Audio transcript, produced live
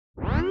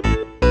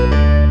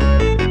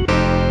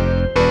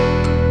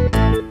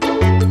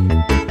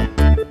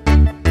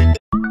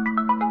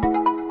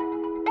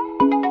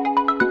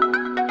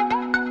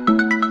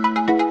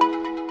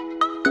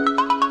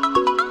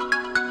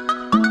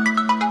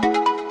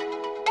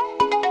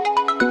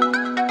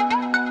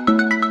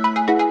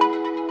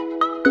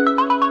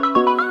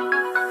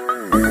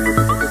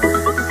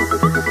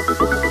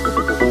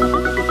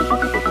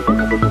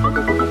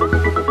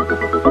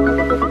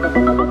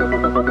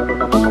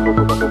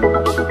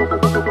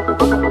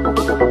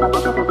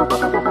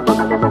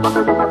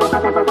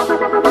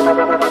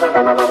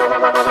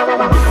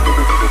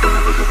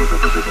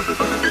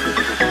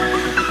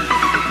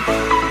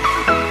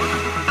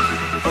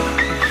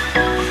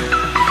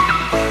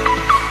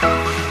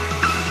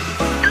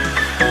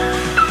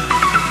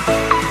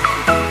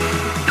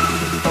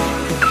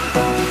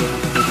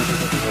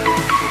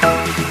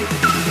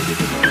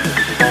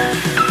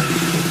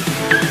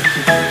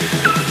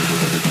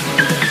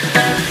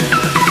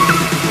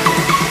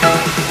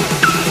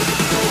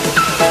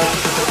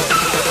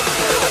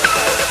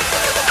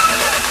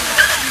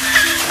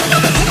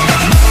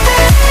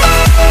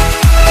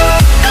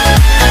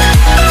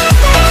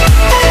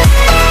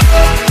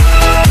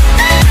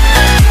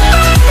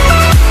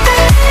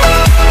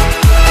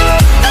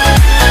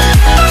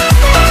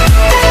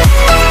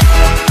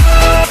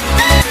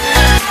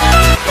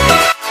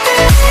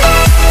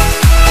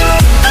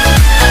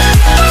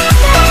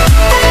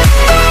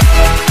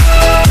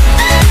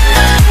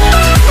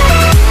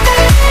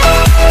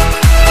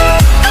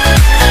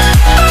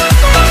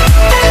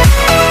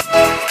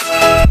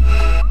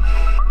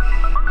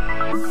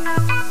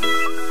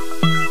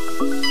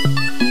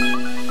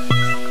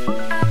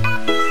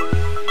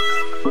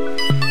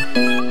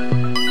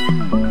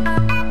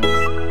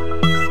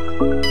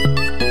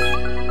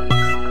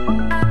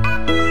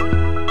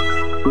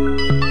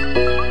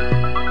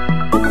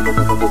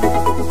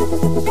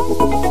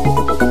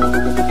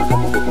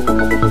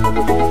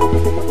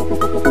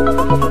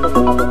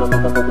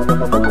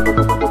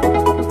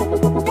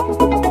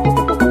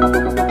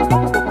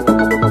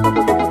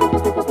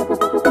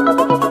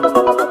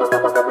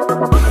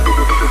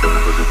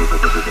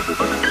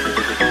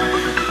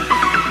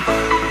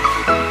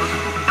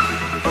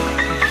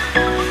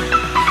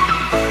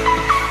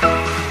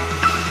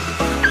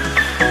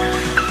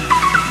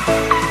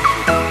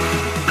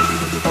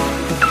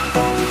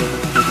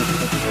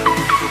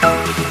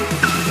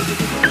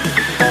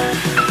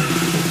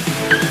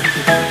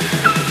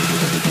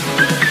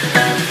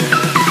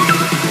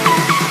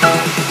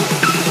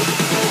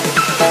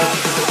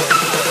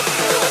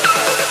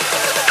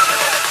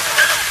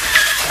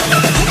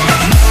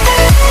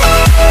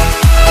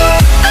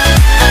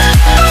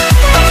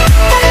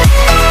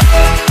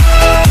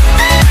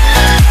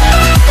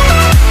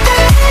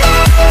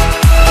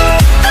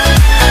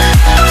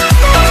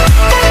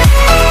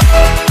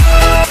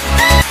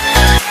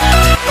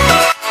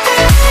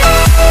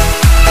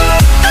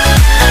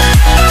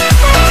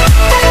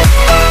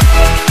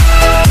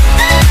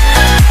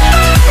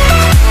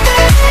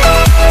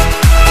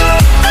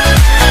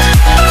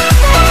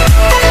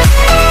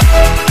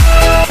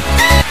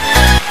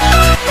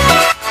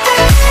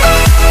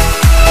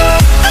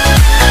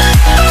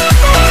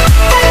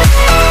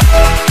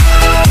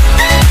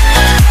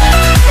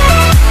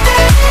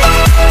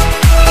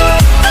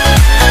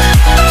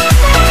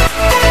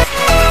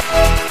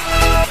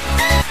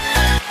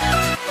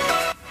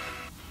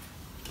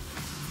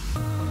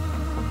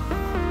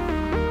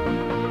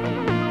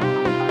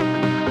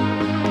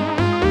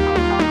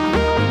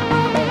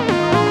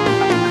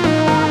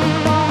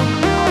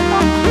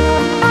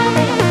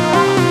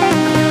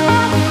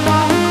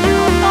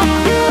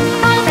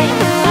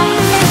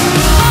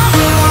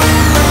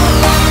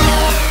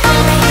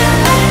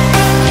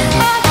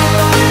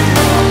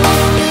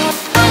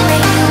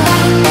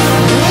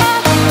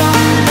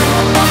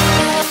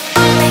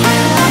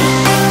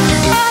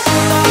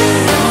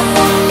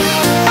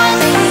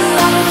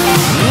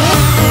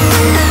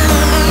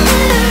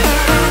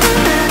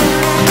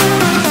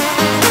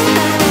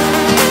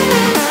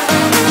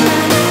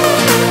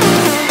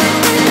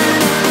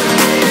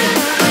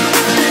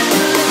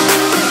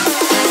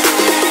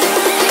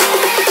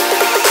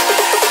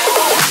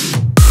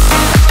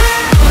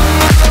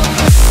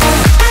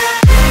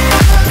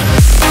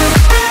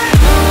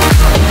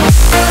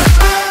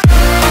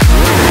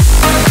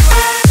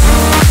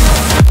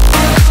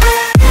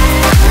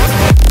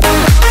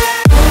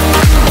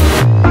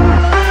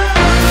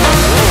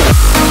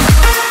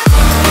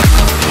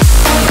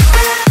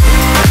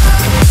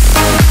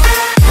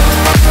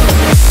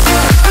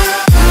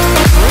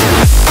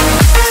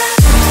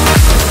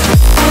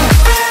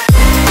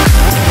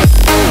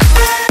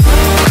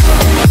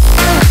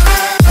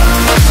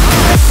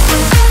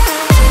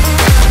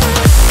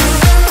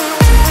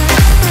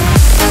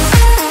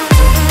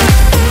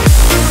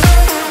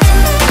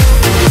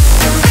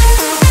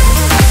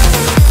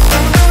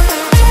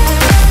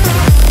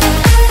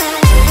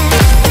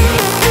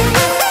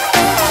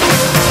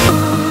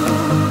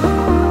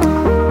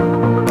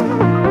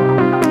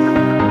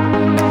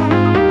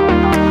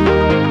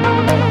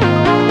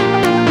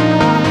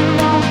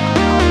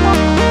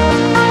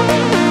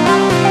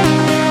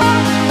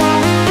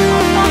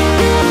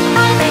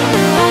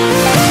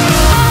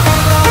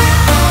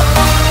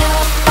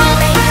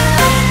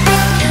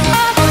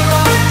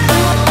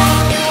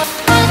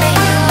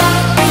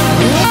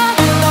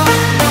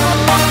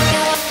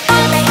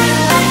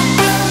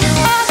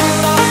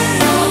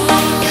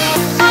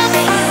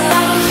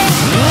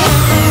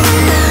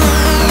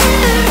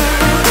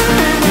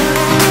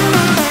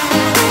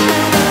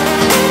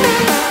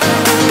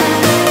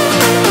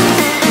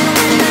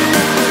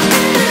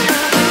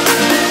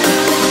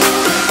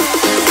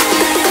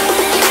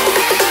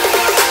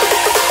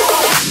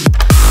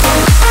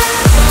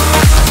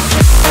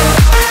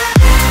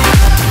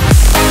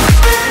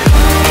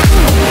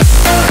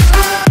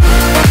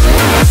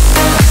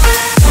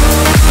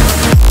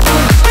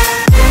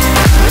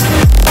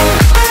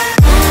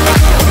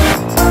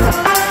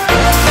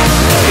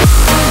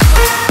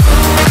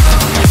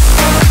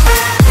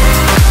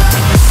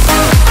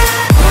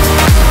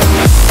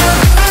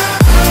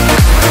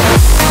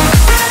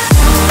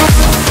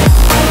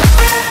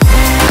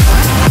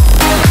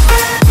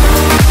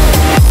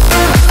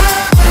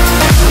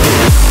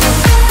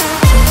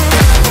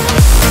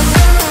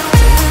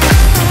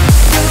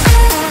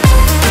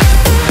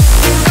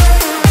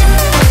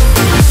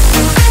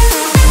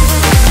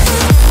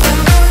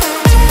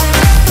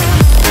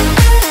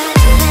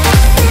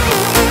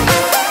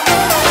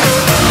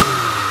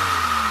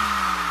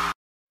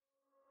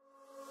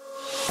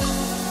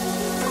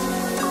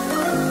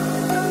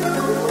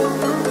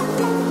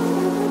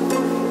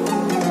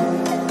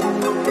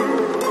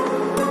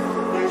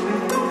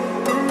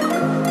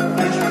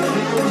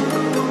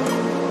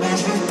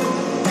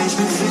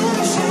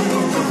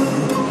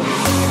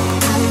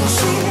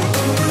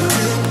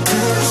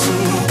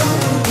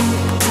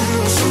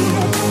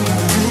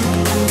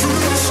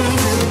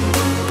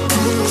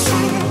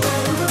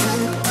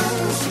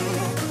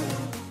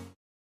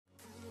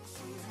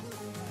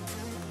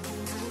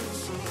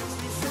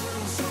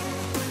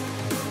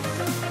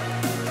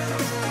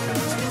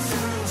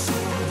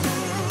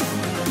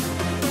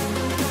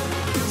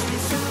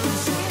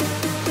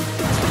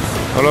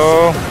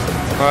Hello，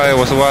 嗨，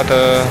我是瓦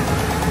德。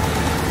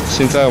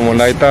现在我们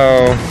来到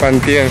饭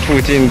店附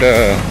近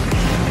的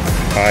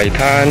海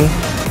滩，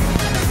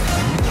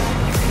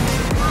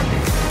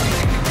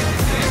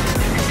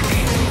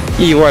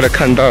意外的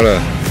看到了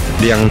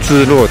2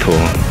只骆驼。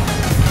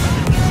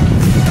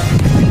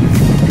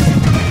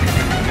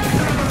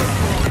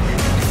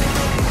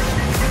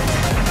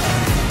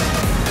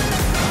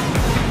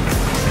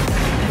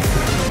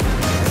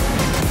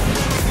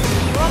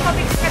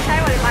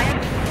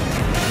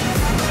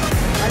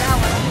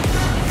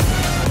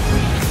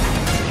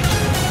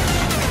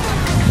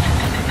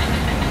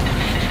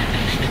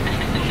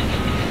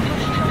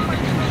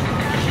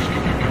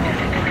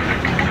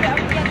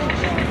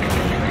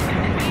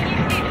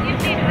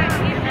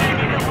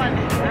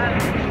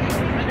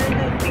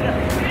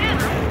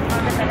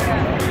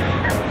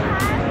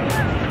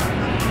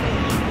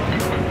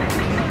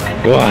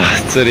 哇，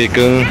这里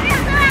跟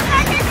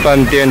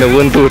饭店的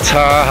温度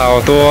差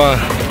好多啊！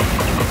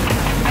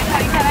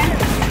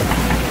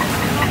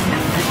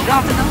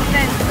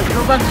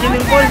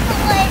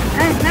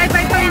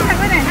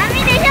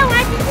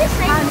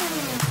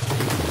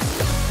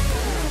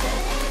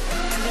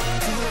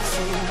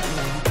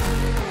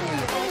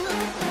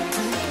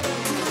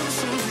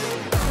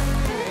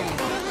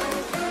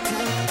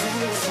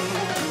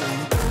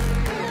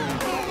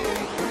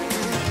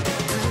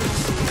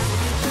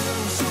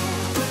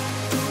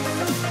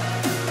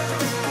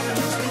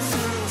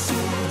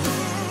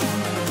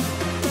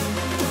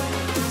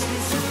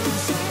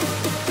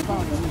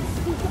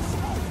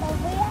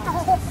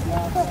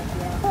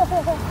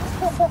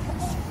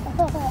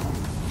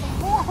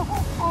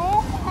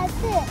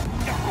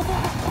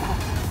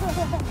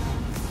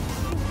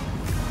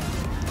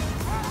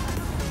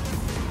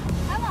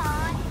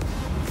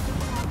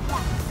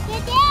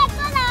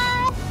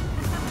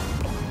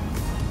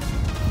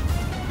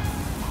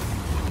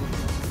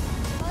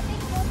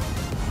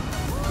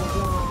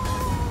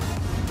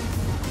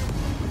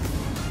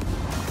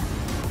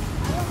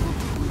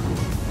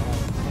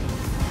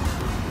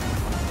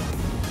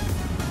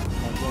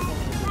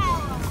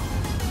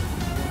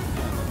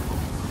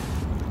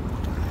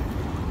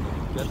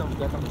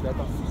不要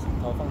动，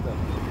好，放着，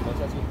好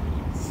下去，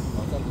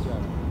好，这样子就好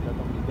了，不要动，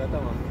你不要动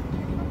哦，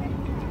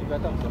你不要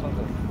动，手放着，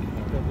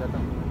对，不要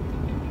动，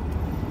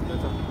不要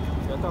动，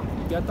不要动，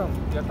不要动，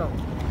不要动，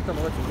这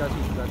么会沉下去，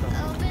不要动，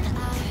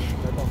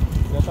不要动，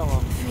不要动哦，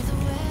不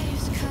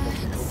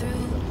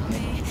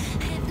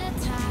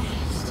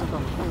要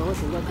动，这么会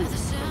沉下去，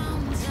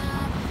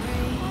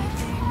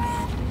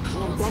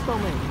不要动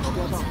哎，我不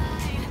要动，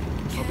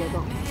我不要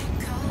动，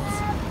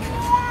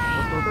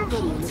我在这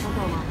里，你看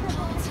到吗？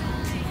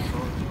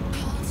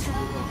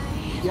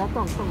 不要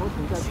动，动我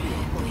沉下去，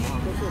动啊，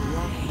在这里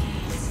啊，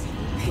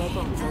不要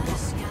动，不要动，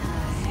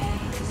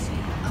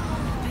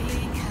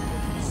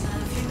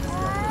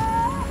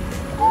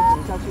我沉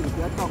下去，你不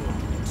要动了，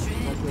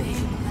在这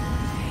里，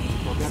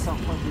我不要动，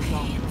放轻松，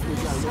睡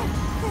觉用，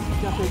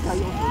要睡觉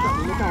用手的，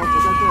你们看我手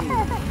在这里，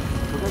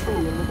手在这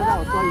里，你们看到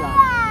我刷牙。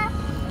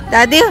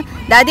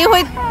大弟会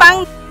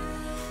帮。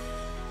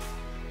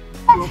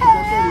我手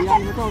在这里啊，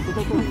你们看我手在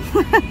这里。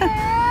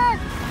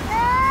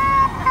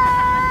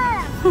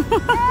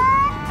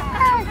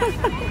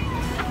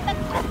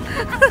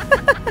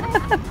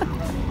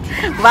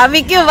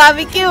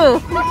barbecue，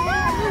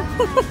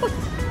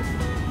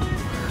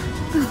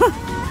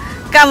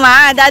 干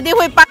嘛？大弟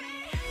会帮。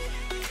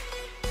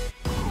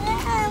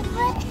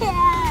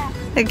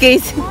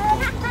给。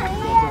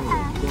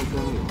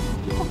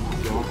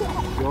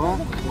有啊，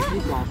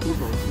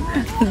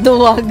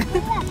多个。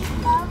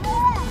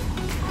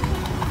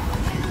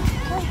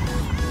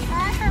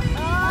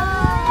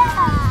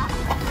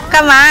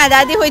干嘛？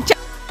大弟会叫。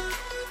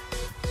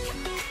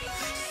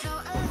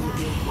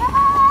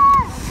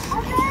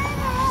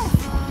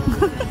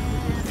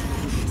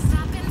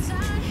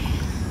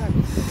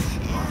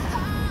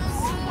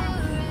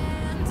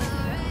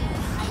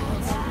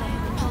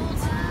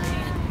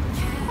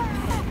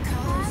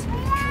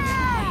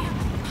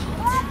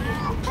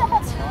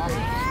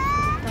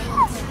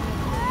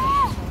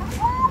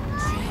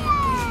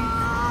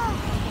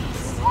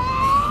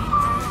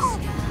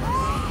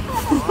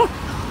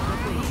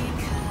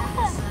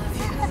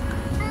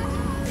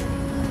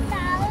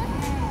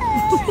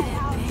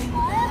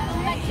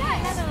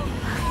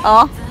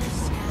 哦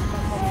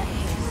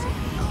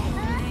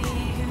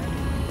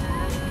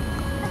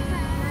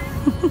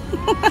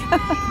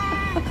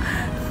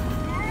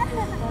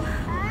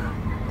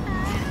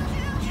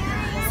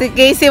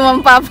，sige si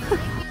Ma'am Papa.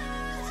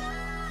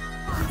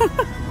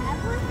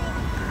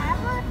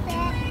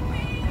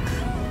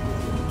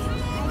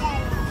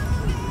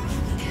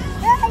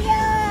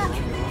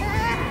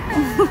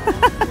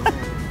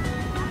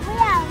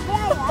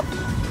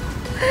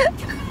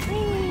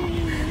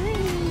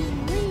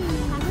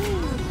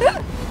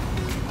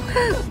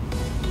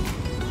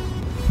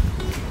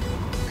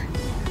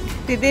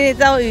弟弟，你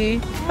找鱼，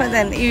快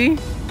点鱼，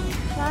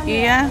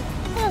鱼啊！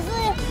这是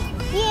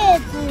叶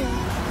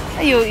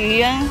子。有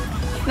鱼啊，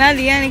哪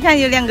里啊？你看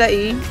有2个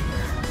鱼。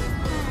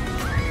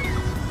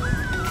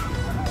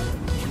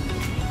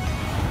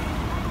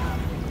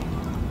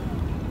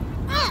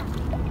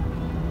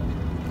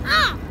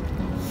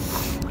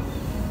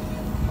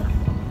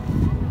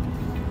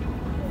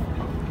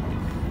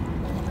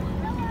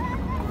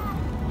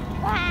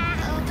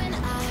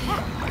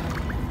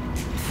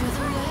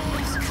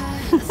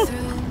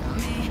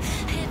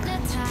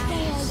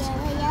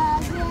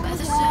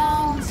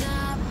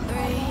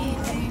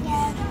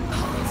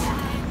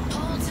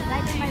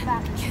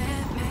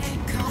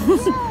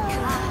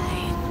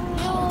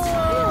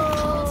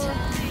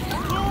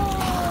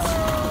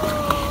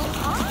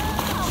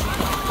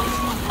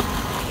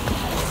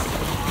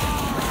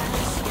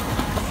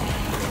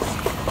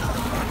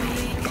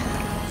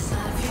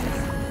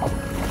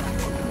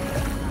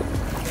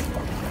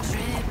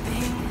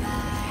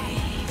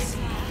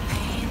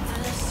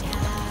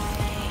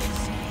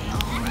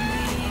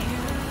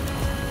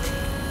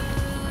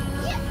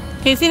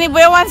Di sini不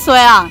要玩水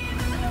啊！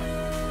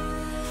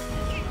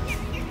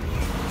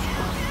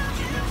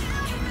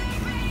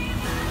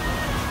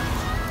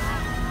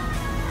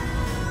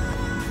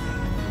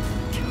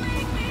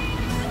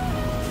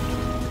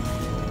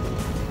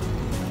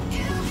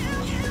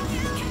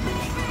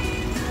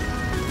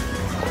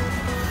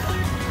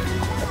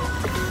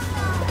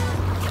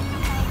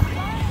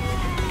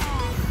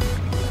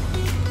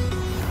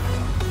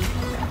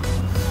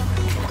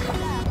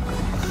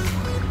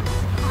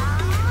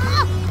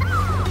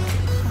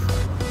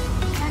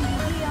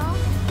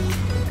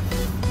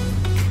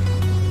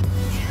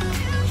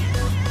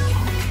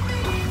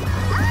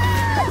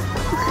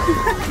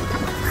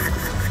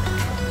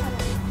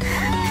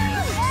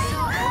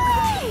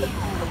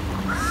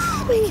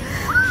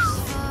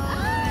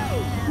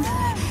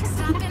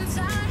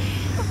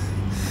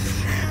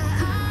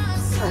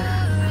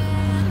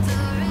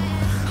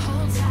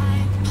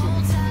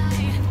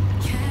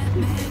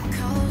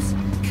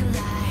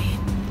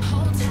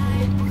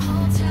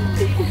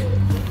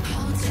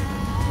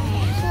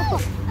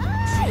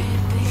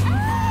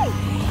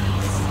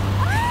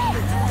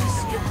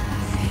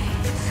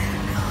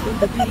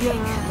不一样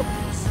啊，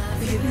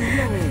这个不一样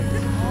哎。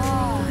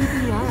哦，弟弟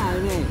拿来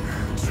呢。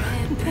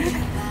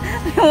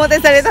Mo tayo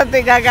salita ito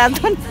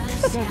gagaton.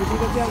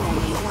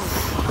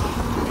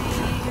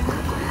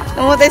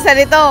 Mo tayo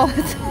salita.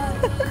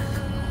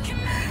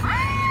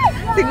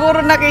 Siguro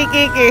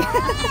nakikiki.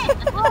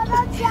 我的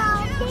脚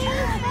踢。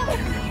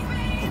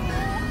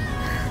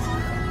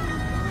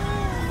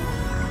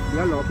不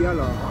要搂，不要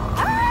搂，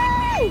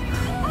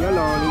不要搂，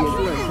你眼睛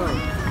很痛。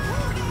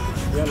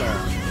不要搂，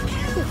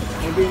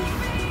那边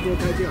拨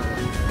开就好了。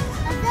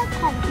我在啃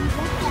你的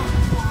脚。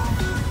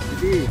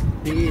弟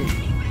弟，弟，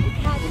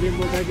那边拨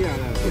开就好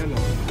了，不要搂。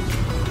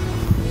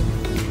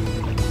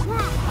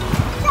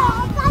脚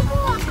抓住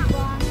我。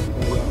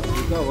有，你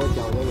抓我脚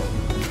我有。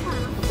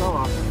抓我，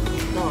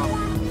抓我。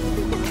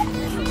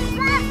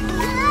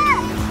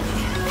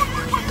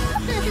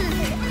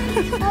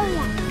哎呀，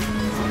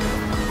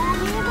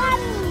离开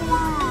你了。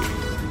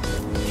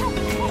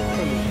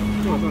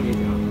这我放你脚。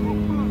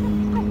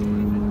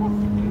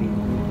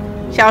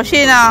小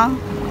心啊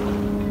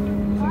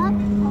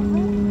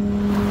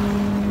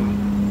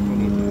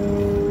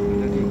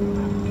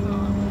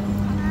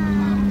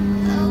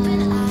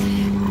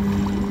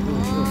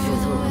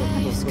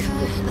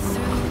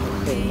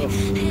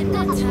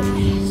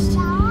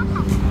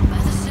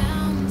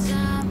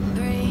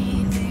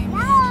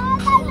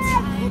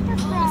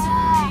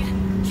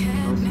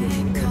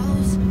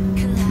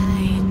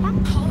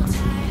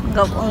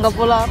！Enggak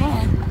pula.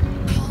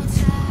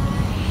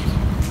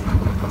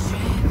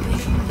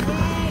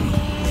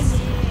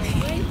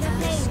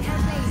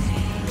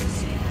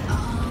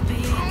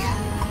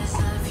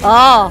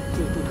 Oh.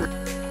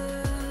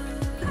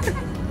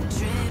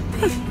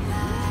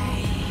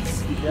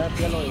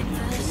 别露眼睛，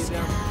直接这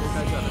样拨开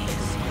就好了。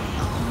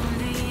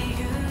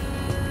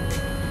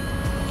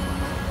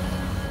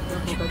这样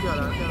拨开就好了，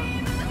这样。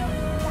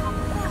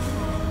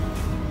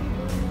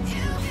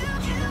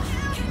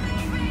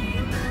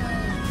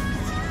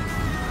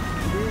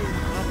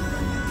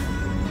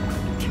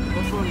要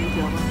抓你的脚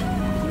吗？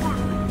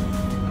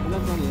不要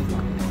抓你的脚。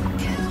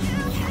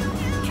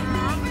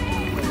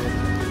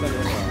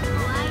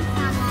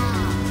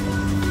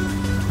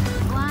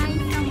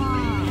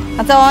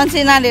Atau orang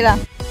Cina dia lah.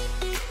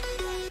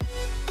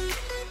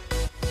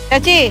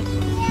 Saci,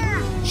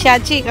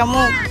 Saci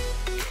kamu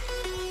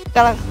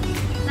kalau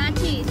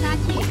Saci.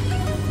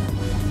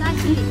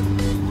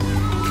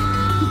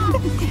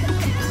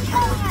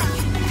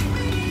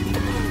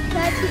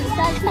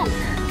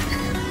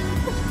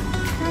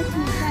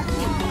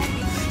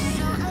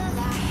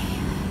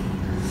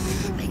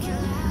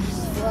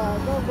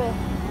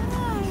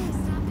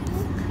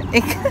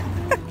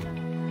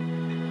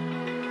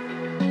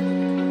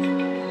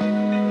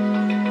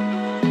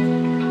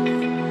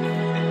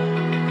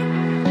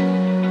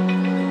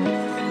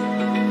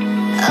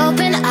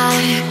 Open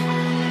eye,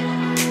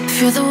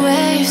 feel the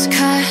waves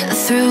cut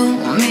through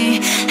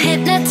me,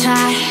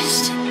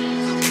 hypnotized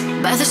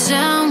by the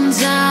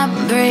sounds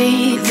I'm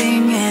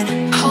breathing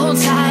in. Hold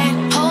tight,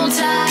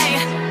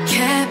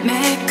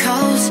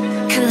 chemicals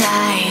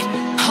collide.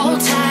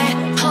 Hold tight,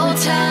 hold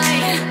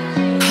tight,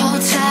 hold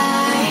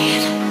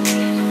tight.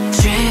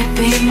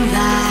 Dripping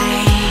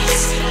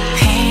lights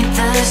paint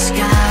the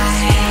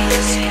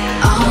skies,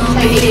 all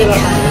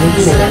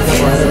because of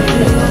you.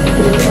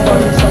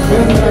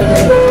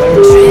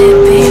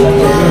 Dripping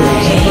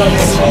lights paint the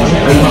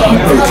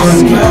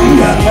skies.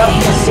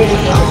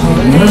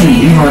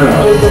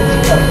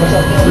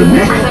 The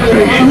next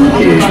station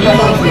is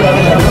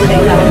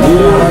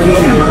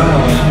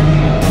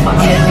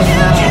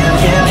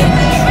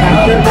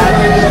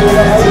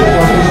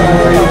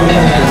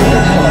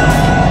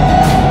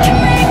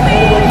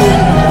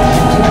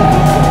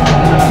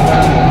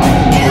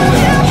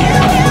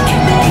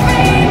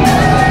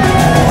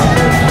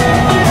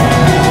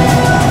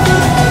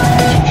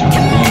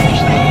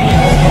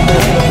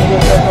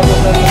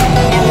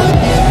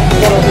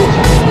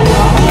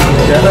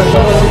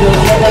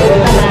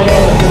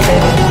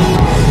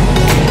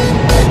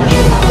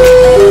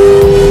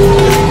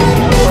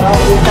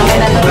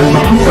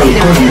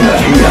القادمة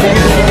هي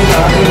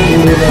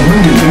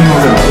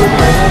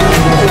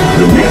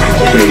The next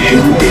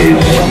station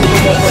is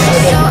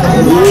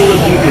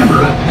the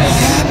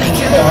Emirates.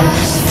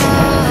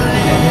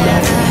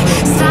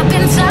 Stop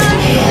in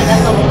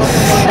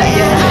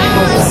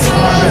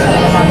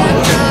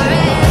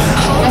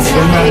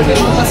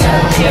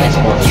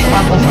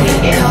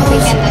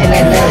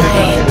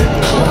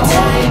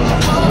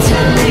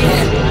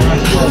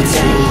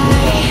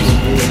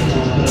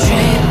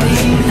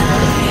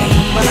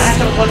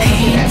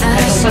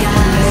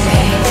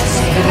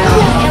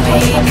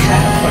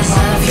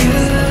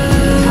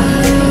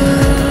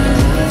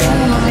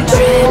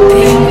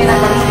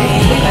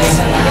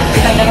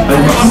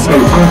المحطة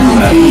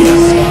القادمة هي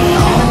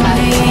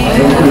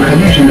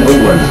الخليج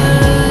الأول.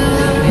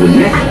 The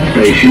next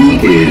station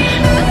is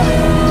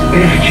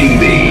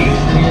FGB.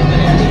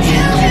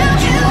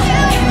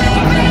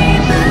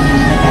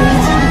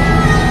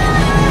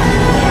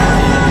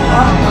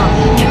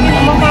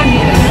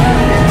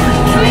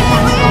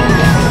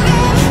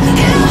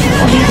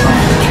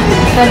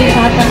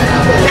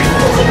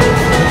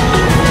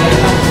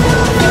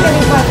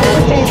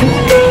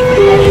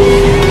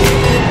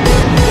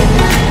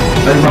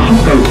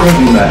 المحطة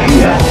القادمة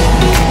هي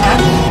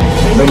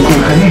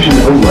الخليج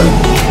الأول.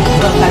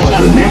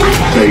 The next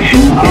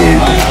station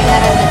is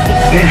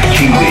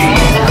FGB.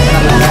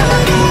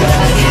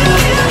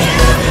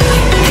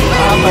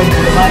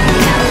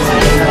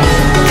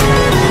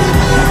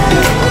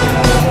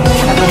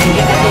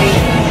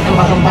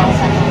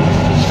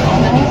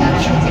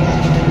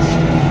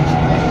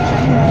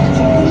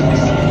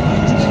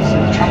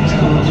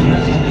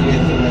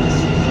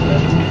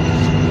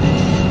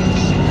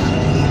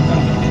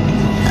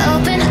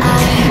 open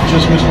eye.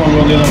 Just which one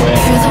going the other way?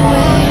 Through the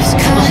waves,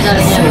 caught in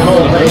the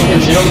storm.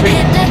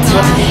 Hit the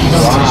tide.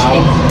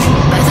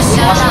 Where the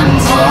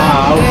sun's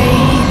on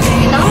breathe.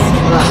 Hold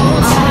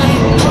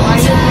tight, hold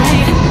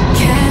tight.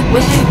 Can't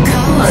let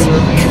go. Collide.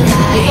 Hold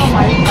tight,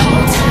 hold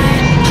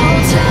tight,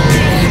 hold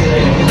tight.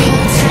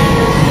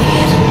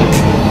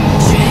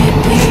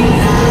 Dripping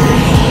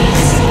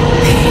lights,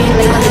 paint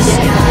the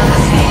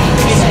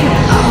skies.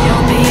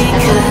 All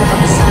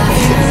because of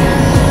you.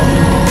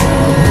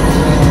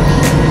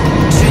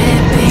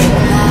 Dripping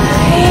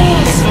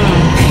lights,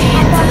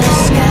 paint the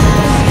skies.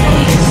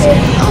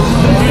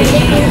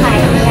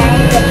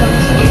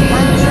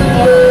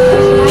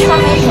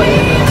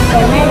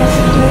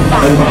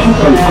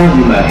 المحطة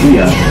القادمة هي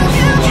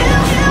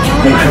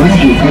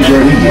الخليج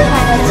التجاري.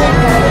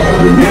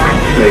 The next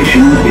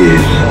station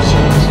is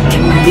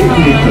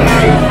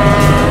Dubai.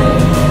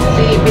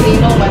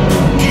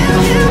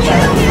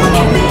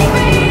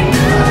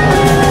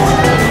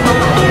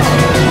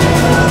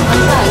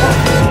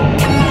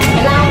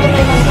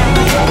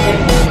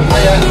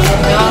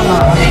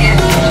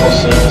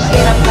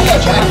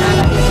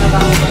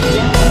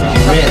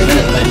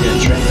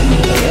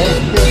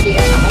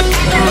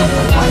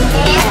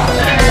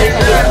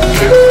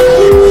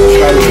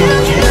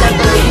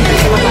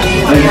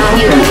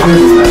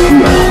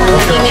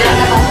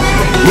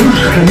 برج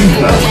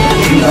خليفة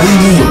في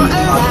النور.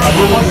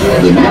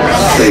 The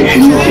next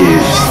station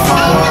is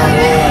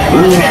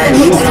برج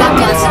خليفة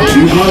في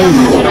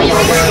النور.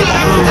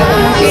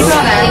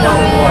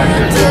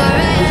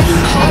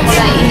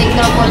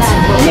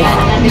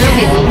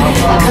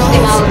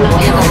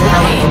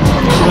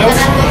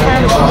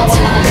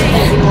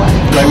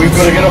 Like we've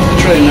got to get off the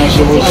train now,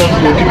 so we'll give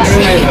you a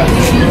ring later.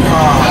 See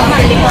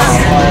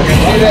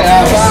you later.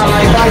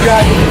 Bye. Bye,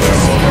 Jack.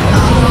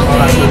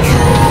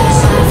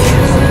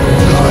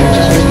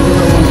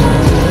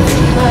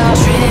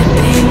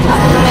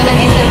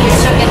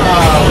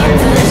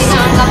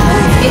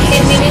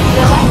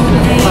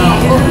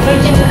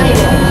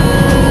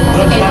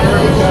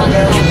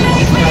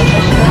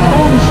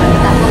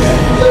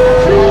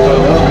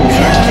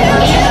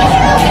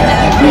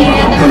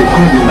 المحطة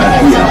القادمة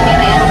هي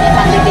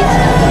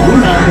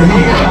برج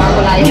خليفة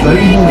في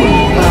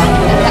النور.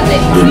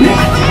 The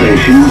next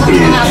station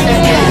is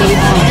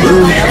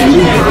برج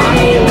خليفة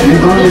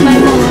في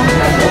النور.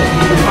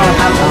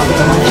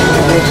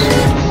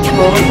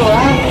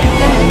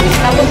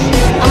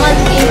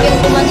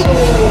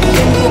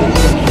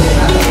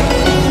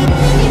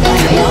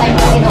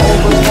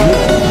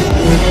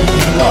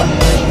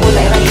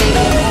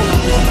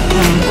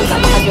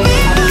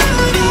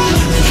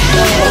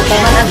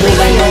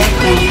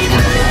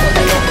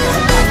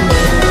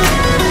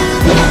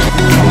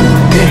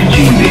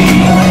 FGB.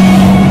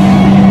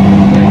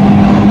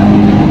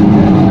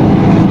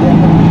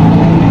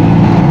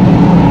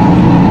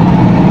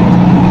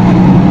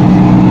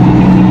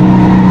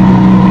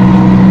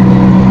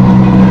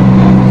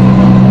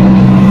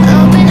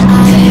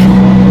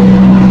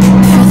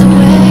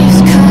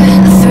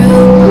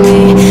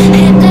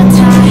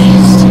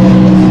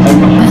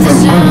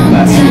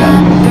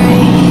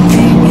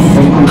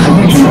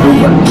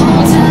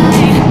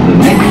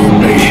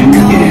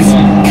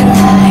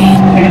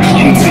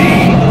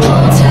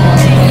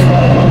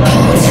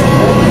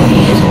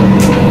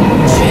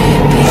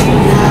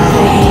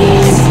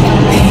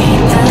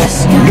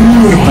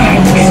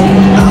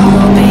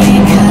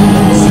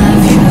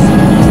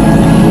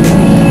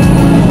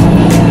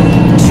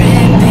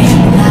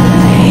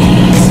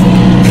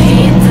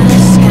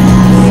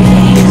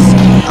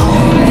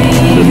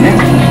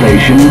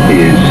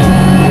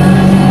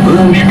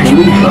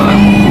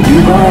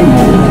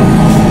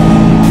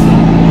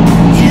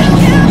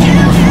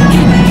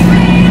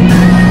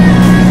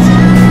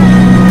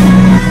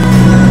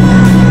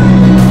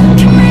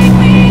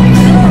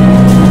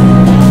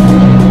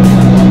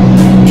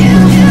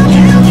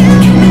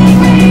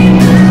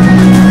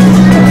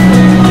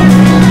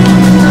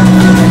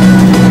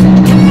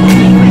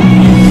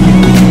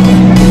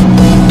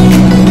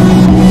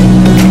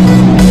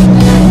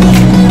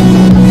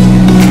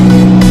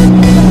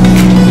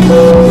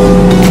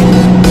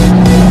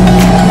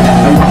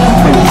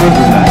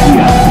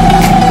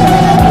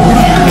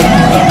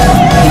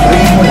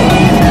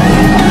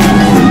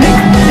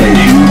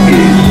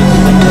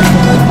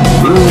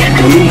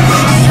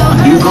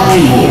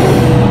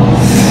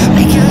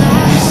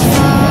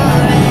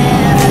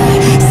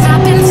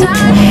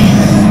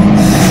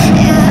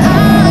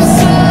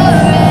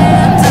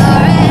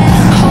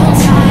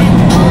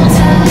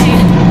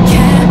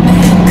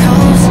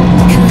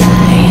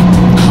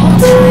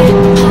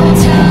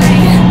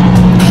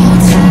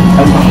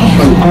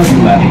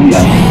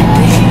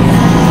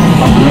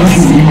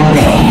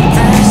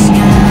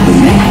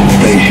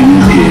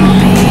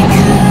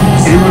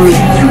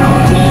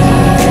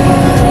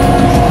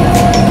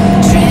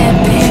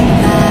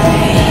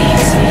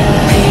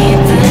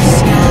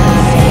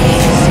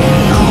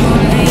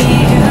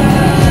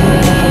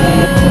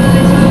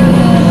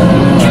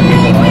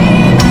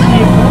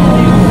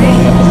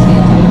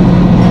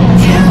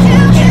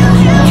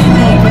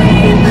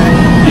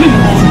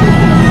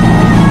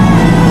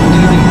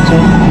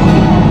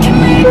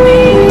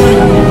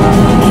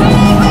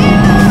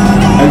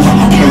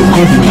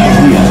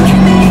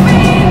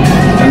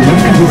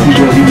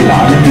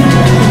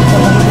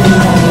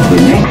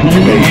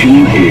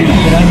 station is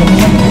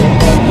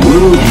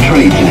World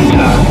Trade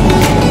Center.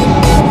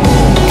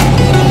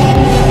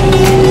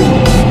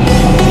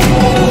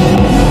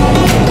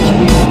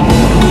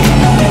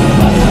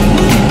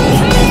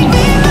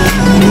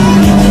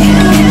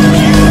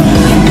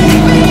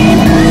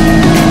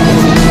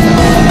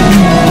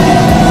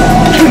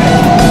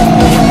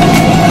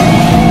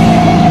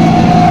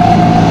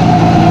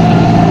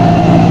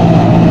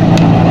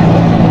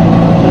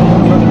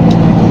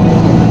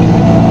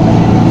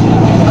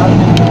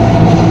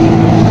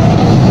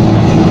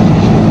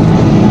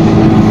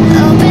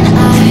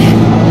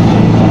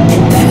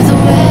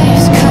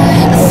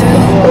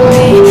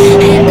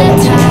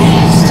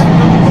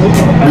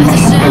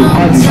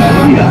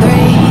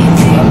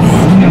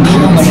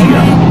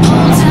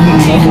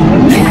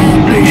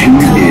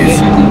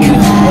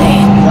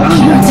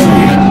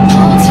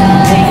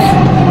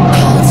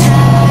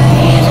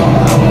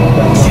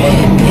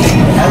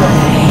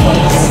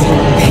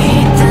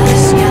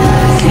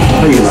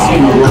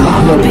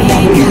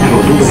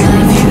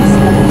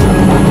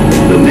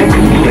 The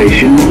next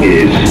station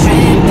is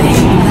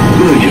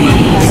Virgin.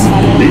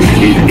 This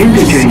is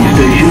interchange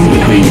station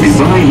between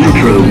Dubai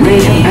Metro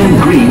Red and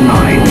Green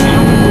lines.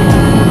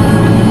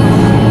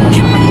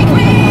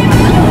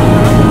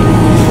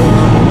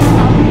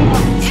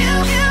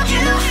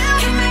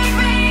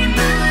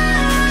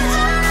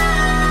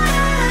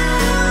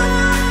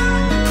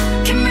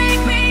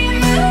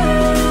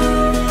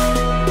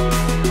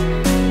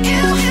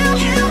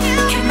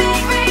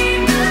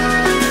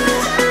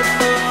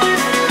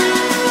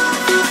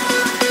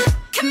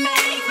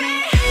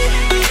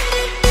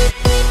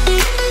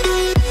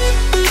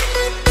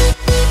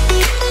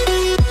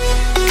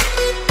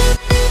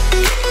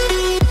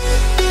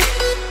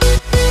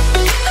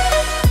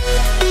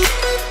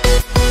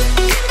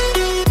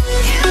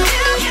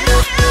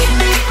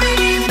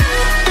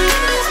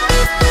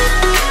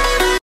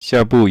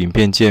下部影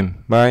片见，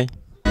拜。